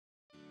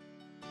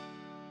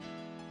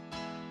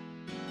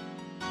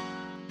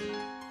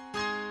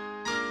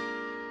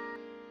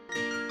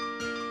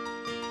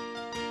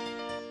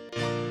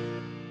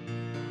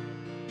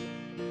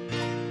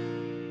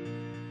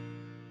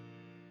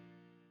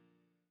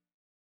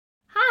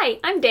Hi,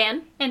 I'm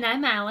Dan. And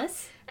I'm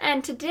Alice.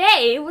 And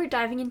today we're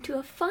diving into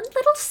a fun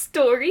little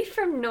story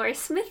from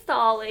Norse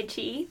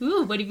mythology.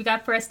 Ooh, what have you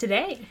got for us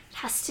today? It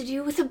has to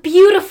do with a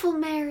beautiful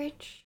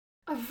marriage,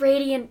 a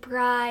radiant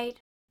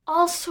bride,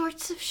 all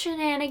sorts of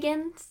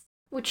shenanigans,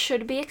 which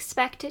should be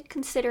expected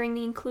considering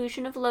the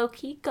inclusion of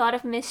Loki, god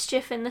of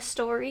mischief in the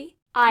story.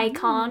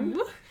 Icon.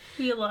 Ooh,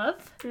 we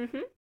love.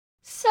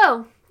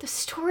 So, the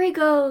story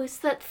goes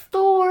that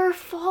Thor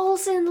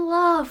falls in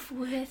love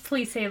with...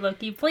 Please say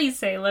Loki. Please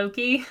say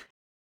Loki.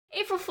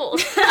 April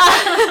Fool's.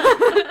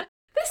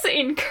 This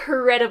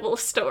incredible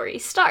story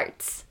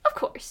starts, of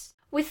course,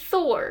 with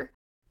Thor,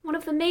 one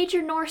of the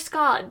major Norse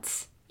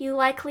gods. You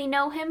likely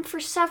know him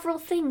for several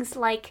things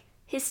like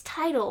his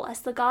title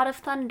as the god of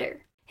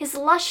thunder, his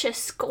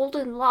luscious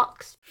golden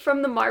locks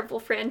from the Marvel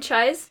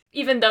franchise,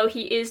 even though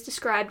he is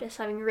described as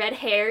having red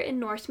hair in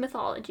Norse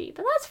mythology,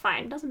 but that's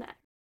fine, doesn't matter.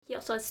 He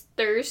also has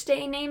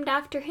Thursday named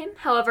after him,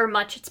 however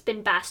much it's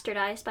been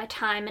bastardized by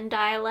time and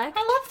dialect.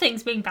 I love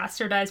things being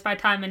bastardized by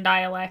time and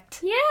dialect.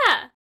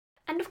 Yeah!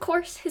 And of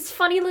course, his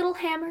funny little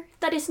hammer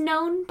that is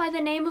known by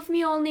the name of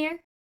Mjolnir.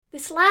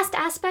 This last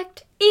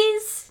aspect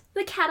is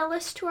the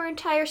catalyst to our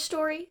entire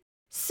story.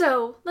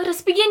 So, let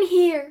us begin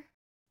here.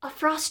 A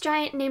frost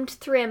giant named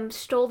Thrym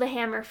stole the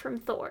hammer from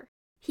Thor.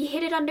 He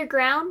hid it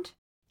underground,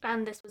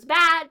 and this was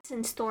bad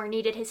since Thor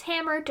needed his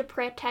hammer to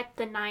protect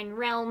the 9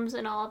 realms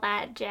and all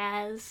that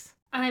jazz.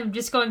 I'm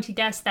just going to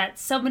guess that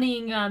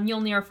summoning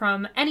Mjolnir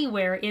from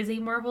anywhere is a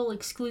Marvel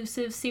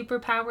exclusive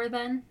superpower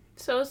then.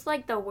 So it's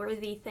like the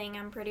worthy thing,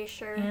 I'm pretty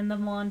sure. And the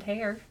blonde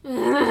hair.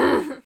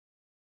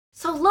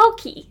 So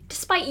Loki,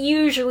 despite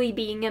usually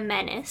being a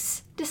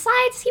menace,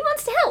 decides he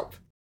wants to help.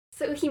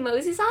 So he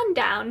moseys on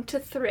down to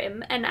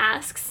Thrym and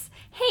asks,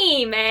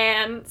 "Hey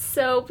man,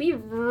 so we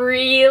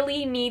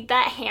really need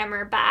that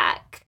hammer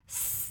back.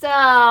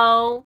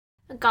 So,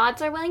 the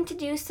gods are willing to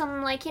do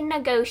some,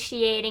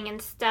 negotiating and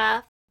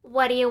stuff.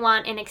 What do you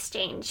want in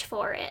exchange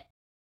for it?"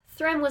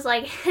 Thrym was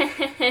like,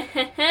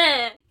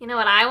 "You know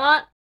what I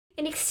want?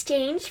 In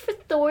exchange for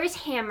Thor's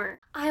hammer,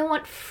 I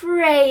want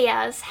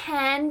Freya's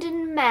hand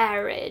in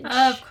marriage."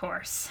 Of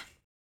course.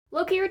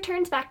 Loki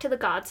returns back to the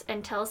gods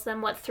and tells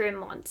them what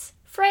Thrym wants.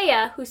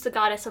 Freya, who's the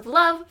goddess of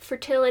love,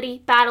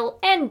 fertility, battle,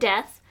 and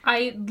death.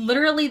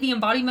 Literally the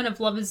embodiment of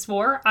love is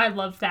war. I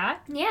love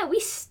that. Yeah, we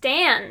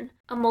stan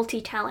a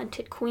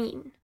multi-talented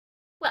queen.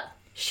 Well,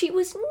 she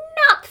was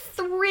not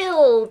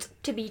thrilled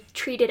to be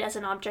treated as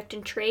an object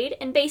in trade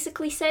and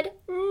basically said,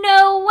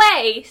 "No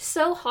way!"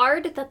 so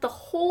hard that the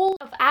whole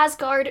of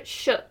Asgard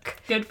shook.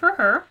 Good for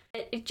her.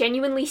 It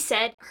genuinely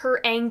said her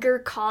anger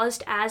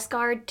caused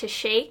Asgard to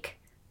shake,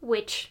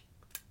 which,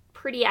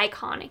 pretty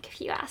iconic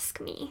if you ask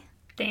me.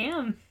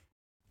 Damn.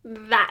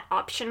 That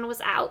option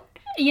was out.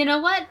 You know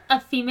what? A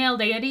female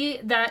deity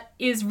that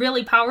is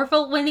really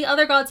powerful when the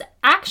other gods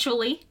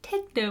actually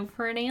take no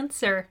for an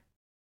answer.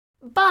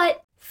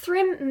 But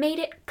Thrym made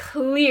it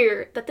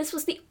clear that this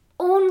was the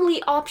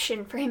only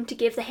option for him to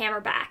give the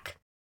hammer back.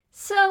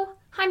 So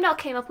Heimdall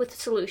came up with a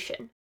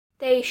solution.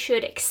 They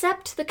should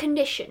accept the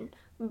condition,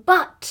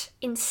 but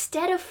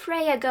instead of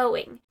Freya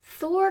going,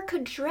 Thor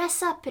could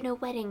dress up in a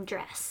wedding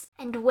dress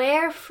and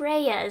wear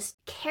Freya's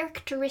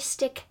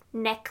characteristic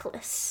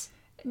necklace.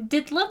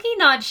 Did Loki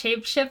not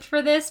shapeshift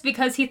for this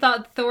because he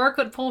thought Thor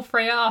could pull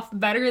Freya off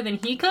better than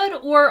he could,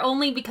 or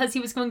only because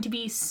he was going to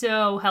be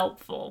so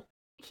helpful?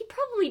 He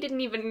probably didn't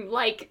even,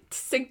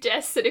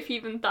 suggest it if he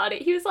even thought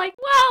it. He was like,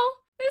 well,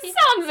 this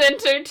sounds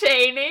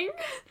entertaining.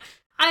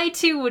 I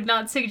too would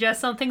not suggest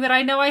something that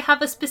I know I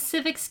have a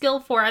specific skill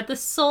for at the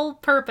sole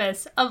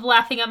purpose of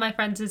laughing at my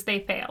friends as they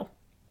fail.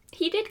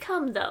 He did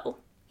come, though.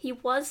 He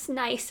was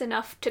nice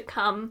enough to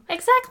come.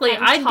 Exactly.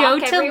 And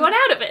talk everyone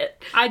out of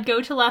it. I'd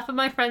go to laugh at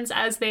my friends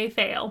as they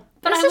fail.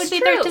 But This I would is be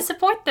true. there to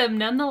support them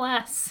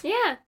nonetheless.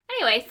 Yeah.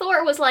 Anyway,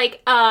 Thor was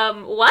like,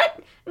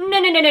 what?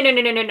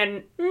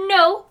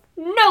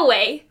 No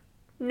way.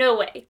 No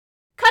way.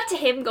 Cut to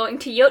him going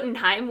to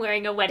Jotunheim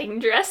wearing a wedding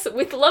dress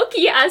with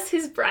Loki as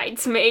his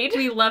bridesmaid.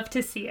 We love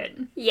to see it.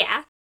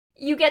 Yeah.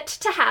 You get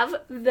to have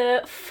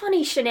the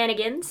funny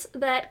shenanigans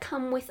that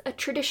come with a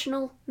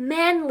traditional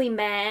manly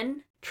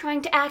man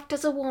trying to act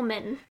as a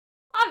woman.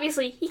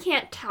 Obviously, he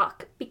can't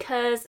talk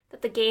because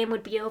the game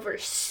would be over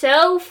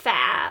so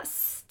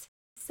fast.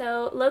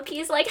 So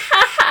Loki's like,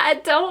 haha,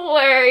 don't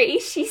worry,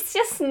 she's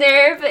just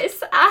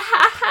nervous,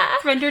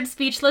 ahaha. Rendered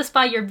speechless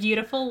by your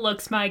beautiful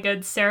looks, my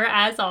good sir,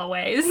 as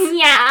always.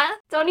 Yeah,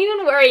 don't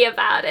even worry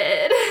about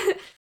it.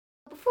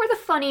 Before the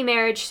funny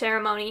marriage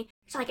ceremony,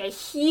 it's a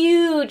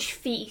huge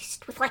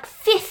feast with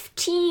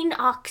 15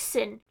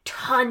 oxen,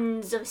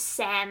 tons of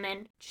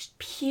salmon, just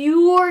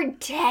pure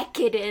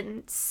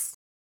decadence.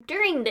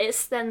 During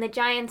this, then the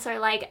giants are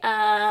like,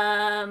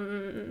 huh?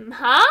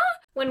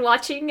 When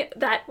watching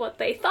what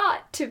they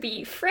thought to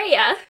be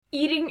Freya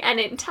eating an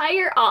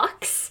entire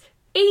ox,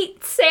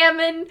 8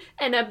 salmon,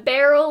 and a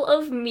barrel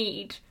of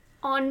mead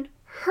on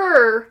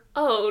her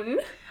own.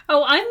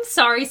 Oh, I'm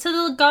sorry.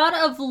 So the god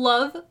of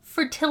love,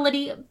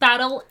 fertility,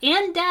 battle,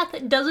 and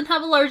death doesn't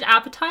have a large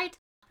appetite?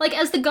 Like,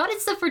 as the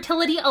goddess of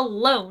fertility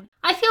alone,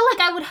 I feel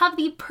like I would have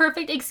the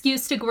perfect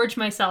excuse to gorge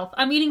myself.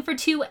 I'm eating for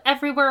two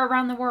everywhere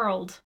around the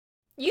world.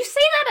 You say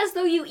that as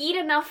though you eat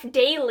enough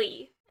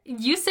daily.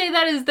 You say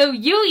that as though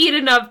you eat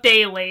enough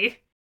daily.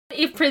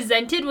 If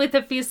presented with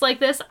a feast like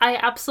this, I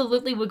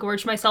absolutely would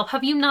gorge myself.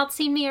 Have you not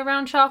seen me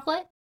around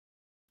chocolate?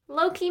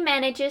 Loki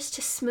manages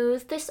to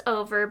smooth this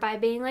over by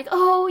being like,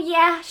 oh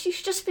yeah,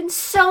 she's just been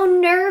so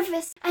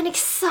nervous and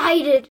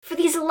excited for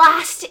these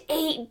last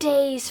 8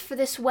 days for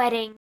this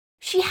wedding.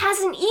 She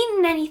hasn't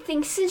eaten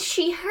anything since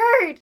she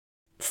heard.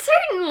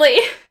 Certainly.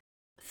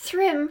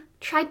 Thrym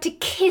tried to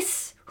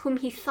kiss whom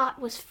he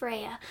thought was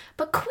Freya,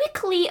 but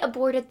quickly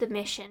aborted the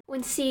mission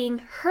when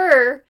seeing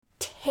her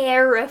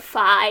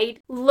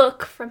terrified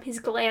look from his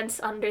glance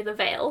under the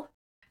veil.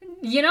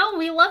 You know,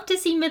 we love to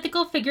see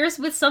mythical figures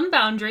with some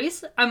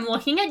boundaries. I'm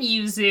looking at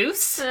you,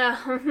 Zeus.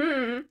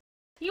 You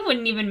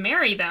wouldn't even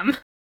marry them.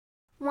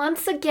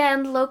 Once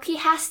again, Loki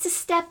has to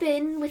step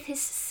in with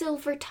his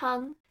silver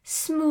tongue,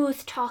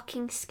 smooth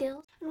talking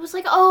skills, and was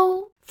like,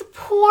 oh, the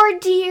poor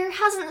dear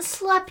hasn't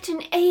slept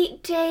in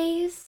 8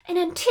 days. In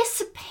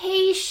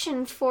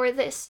anticipation for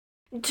this,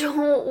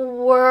 don't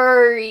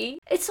worry,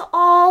 it's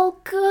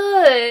all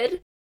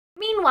good.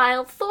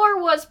 Meanwhile, Thor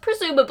was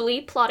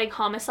presumably plotting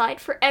homicide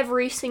for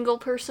every single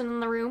person in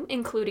the room,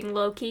 including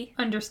Loki.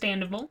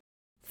 Understandable.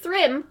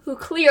 Thrym, who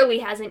clearly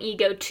has an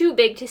ego too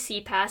big to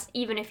see past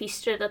even if he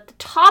stood at the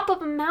top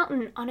of a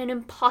mountain on an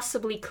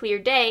impossibly clear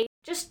day,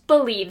 just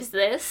believes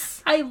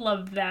this. I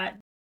love that.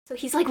 So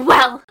he's like,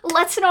 well,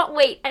 let's not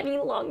wait any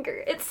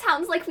longer. It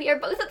sounds like we are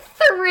both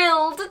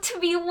thrilled to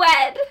be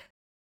wed.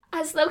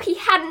 As though he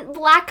hadn't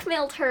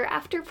blackmailed her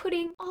after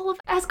putting all of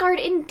Asgard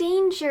in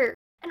danger,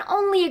 and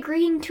only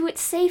agreeing to its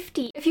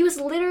safety if he was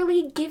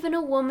literally given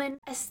a woman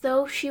as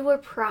though she were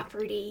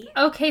property.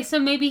 Okay, so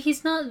maybe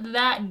he's not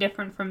that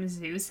different from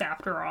Zeus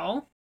after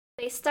all.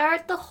 They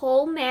start the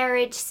whole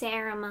marriage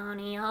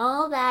ceremony,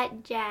 all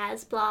that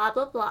jazz, blah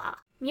blah blah.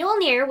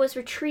 Mjolnir was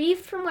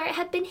retrieved from where it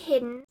had been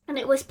hidden, and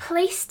it was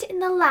placed in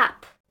the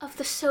lap of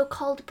the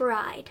so-called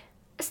bride,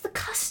 as the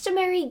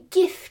customary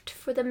gift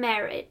for the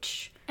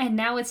marriage. And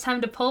now it's time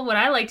to pull what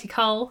I like to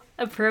call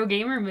a pro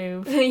gamer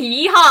move.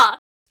 Yeehaw!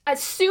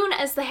 As soon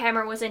as the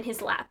hammer was in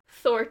his lap,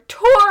 Thor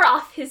tore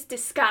off his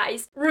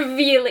disguise,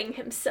 revealing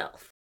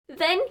himself.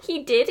 Then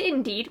he did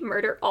indeed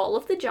murder all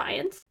of the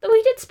giants, though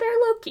he did spare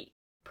Loki.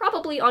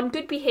 Probably on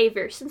good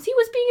behavior, since he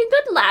was being a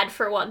good lad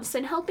for once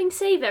and helping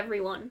save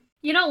everyone.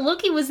 You know,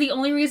 Loki was the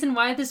only reason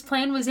why this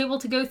plan was able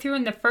to go through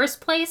in the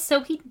first place,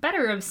 so he'd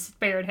better have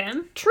spared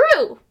him.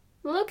 True!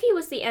 Loki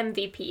was the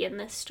MVP in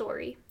this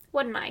story.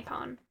 What an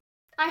icon.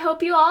 I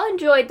hope you all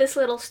enjoyed this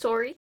little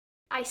story.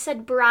 I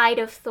said Bride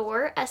of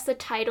Thor as the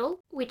title,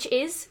 which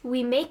is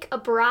We Make a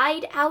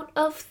Bride Out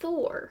of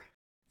Thor.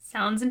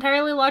 Sounds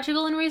entirely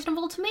logical and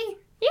reasonable to me.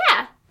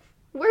 Yeah!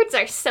 Words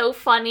are so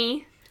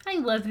funny. I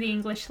love the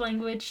English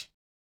language.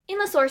 In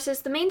the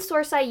sources, the main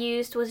source I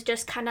used was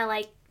just kind of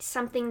like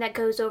something that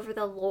goes over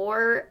the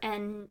lore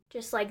and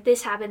just like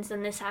this happens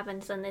and this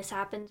happens and this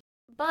happens.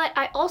 But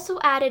I also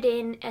added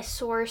in a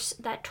source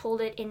that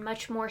told it in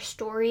much more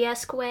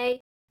story-esque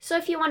way. So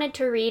if you wanted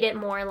to read it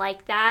more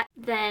like that,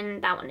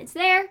 then that one is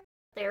there.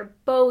 They're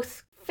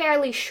both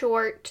fairly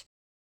short.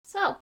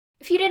 So,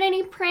 if you did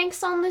any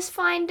pranks on this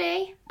fine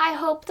day, I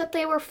hope that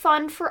they were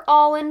fun for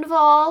all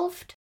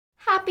involved.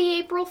 Happy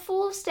April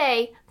Fool's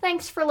Day.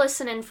 Thanks for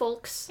listening,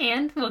 folks.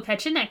 And we'll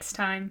catch you next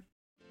time.